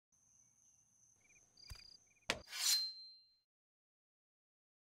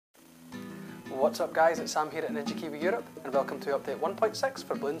What's up guys, it's Sam here at Ninja Kiwi Europe and welcome to update 1.6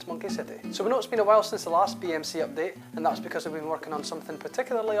 for Bloons Monkey City. So we know it's been a while since the last BMC update, and that's because we've been working on something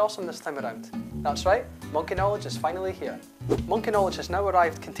particularly awesome this time around. That's right, Monkey Knowledge is finally here. Monkey Knowledge has now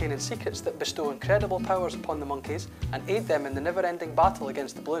arrived containing secrets that bestow incredible powers upon the monkeys and aid them in the never-ending battle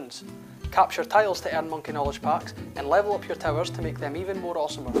against the Bloons. Capture tiles to earn Monkey Knowledge packs and level up your towers to make them even more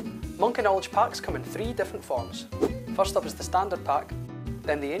awesomer. Monkey Knowledge packs come in 3 different forms. First up is the standard pack,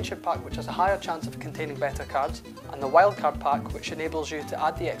 then the Ancient pack, which has a higher chance of containing better cards, and the Wildcard pack, which enables you to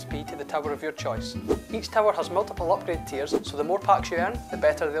add the XP to the tower of your choice. Each tower has multiple upgrade tiers, so the more packs you earn, the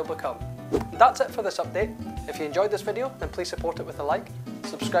better they'll become. And that's it for this update. If you enjoyed this video, then please support it with a like,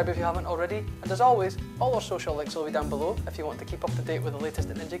 subscribe if you haven't already, and as always, all our social links will be down below if you want to keep up to date with the latest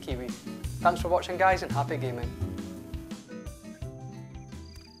at Ninja Kiwi. Thanks for watching guys, and happy gaming.